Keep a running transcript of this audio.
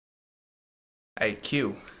Hey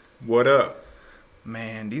Q, What up?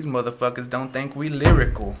 man, these motherfuckers don't think we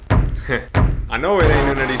lyrical. I know it ain't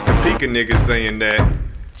none of these Topeka niggas saying that.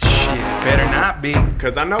 Shit, it better not be.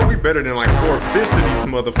 Cause I know we better than like 4/5 of these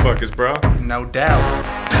motherfuckers, bro. No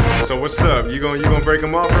doubt. So what's up? You gonna break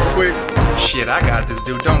them off real quick? Shit, I got this,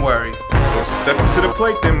 dude, don't worry. Well, step up to the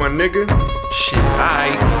plate then, my nigga. Shit,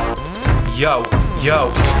 aight.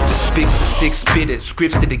 Yo, the spigs are sick spitters,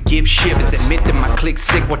 scripts to the give shivers. Admit that my click's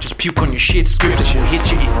sick, watch us puke on your shit. Scripters will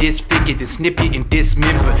hit you and disfigure, then snip you and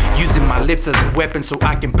dismember. Using my lips as a weapon so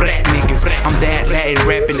I can brat niggas. I'm that Latin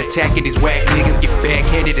rapping, attacking these whack niggas. Get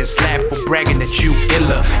backheaded and slapped for bragging that you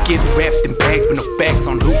iller. Get wrapped in bags with no facts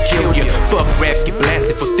on who killed ya. Fuck rap, get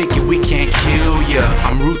blasted for thinking we can't kill ya.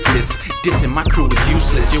 I'm ruthless, dissing my crew is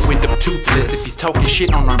useless. You'll end up toothless if you're talking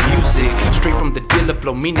shit on our music. Straight from the dealer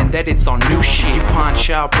flow, meaning that it's on new shit. Pawn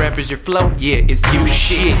shop rappers, your flow, yeah, it's you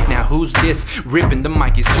shit. Now who's this? Ripping the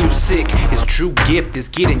mic is too sick. His true gift is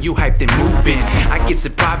getting you hyped and moving. I gets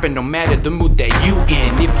it poppin' no matter the mood that you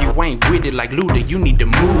in. If you ain't with it like Looka, you need to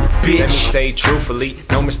move, bitch. Let me stay truthfully,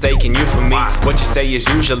 no mistaking you for me. What you say is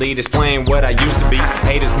usually displaying what I used to be.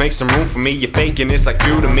 Haters make some room for me, you're faking, it's like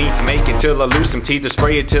fuel to me. Make it till I lose some teeth, or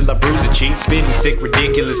spray it till I bruise a cheek. Spitting sick,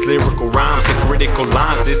 ridiculous lyrical rhymes and critical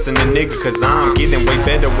lines. Dissing the nigga cause I'm getting way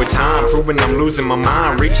better with time. Proving I'm losing my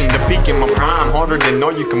mind, reaching the peak in my prime. Harder than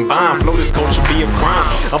all you combine, flow this culture be a crime.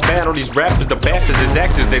 I battle these rappers, the bastards as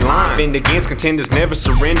actors, they line. Defend against contenders, never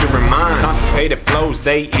surrender in mind. Constipated flows,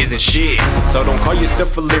 they isn't shit. So don't call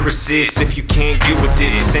yourself a lyricist if you can't get with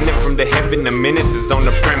this. Descending from the heaven, the menace is on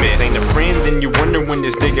the premise. Ain't a friend, then you wonder when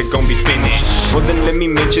this nigga gon' be finished. Well then let me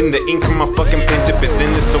mention the ink from my fucking pen tip is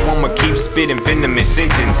in this, so I'ma keep spitting venomous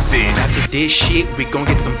sentences. After this shit, we gon'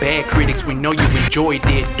 get some bad critics. We know you enjoyed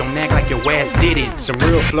it, don't act like your ass did it. Some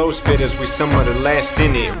real flow spitters, we some of the last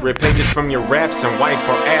in it. Rip pages from your raps and wipe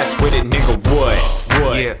our ass with it, nigga.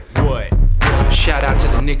 What? Yeah. What? Shout out to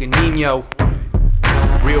the nigga Nino.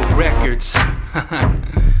 Real records.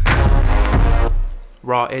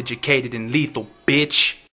 Raw, educated, and lethal, bitch.